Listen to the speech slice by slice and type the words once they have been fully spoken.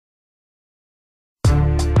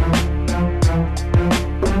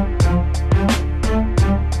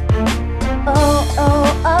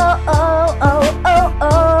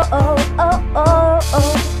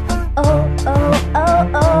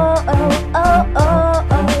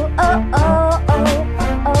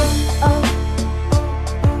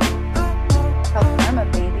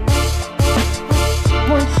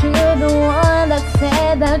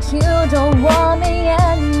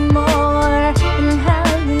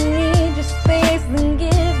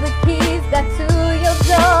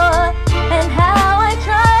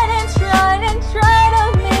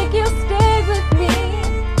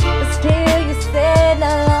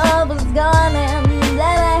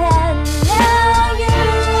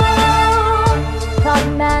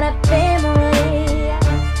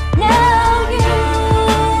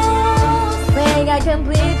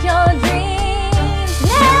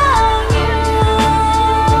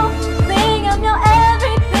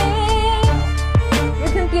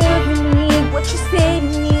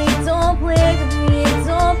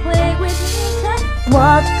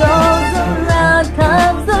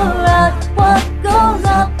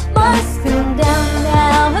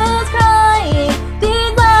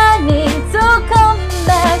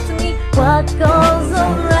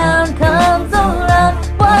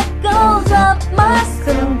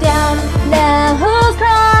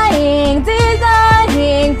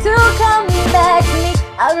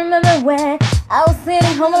remember when I was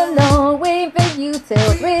sitting home alone, waiting for you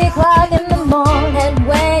till 3 o'clock in the morning. And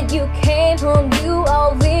when you came home, you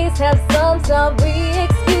always had some sorry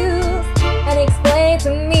excuse, and explained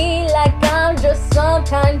to me like I'm just some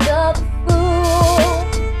kind of fool.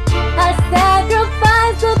 I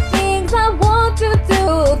sacrifice the things I want to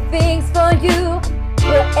do, things for you,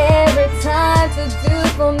 but every time to do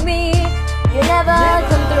for me, you never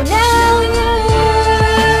come through. Now you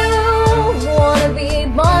wanna be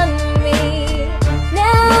one of me.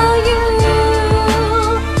 Now you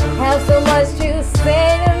have so much to say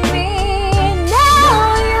to me. Now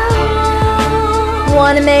you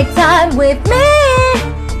wanna make time with me.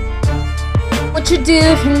 What you do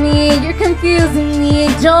for me, you're confusing me.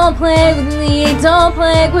 Don't play with me, don't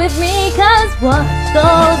play with me. Cause what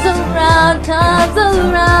goes around comes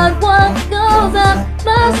around. What goes up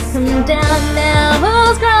must come down. Now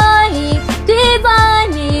who's crying,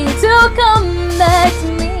 designing to come back to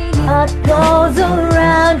me? What goes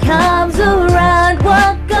around comes around.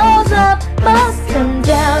 What goes up must come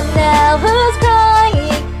down. Now who's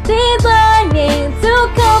crying, designing to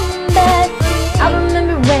come back to me? I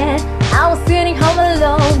remember when I was sitting home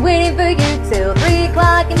alone, waiting for you till 3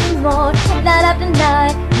 o'clock in the morning, night after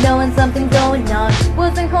night, knowing something going on.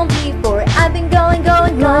 Wasn't home before, I've been going.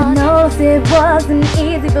 God knows it wasn't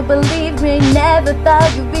easy, but believe me, never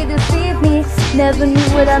thought you'd be deceive me. Never knew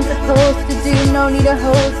what I'm supposed to do, no need to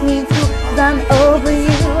hold me too, cause I'm over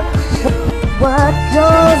you. What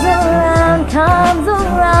goes around comes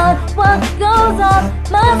around. What goes up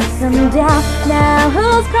must come down. Now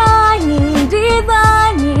who's crying,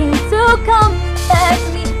 designing to come back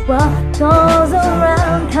to me? What goes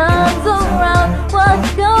around comes around. What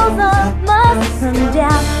goes up must come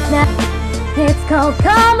down. Now it's called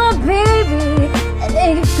karma, baby,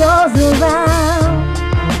 and it goes around.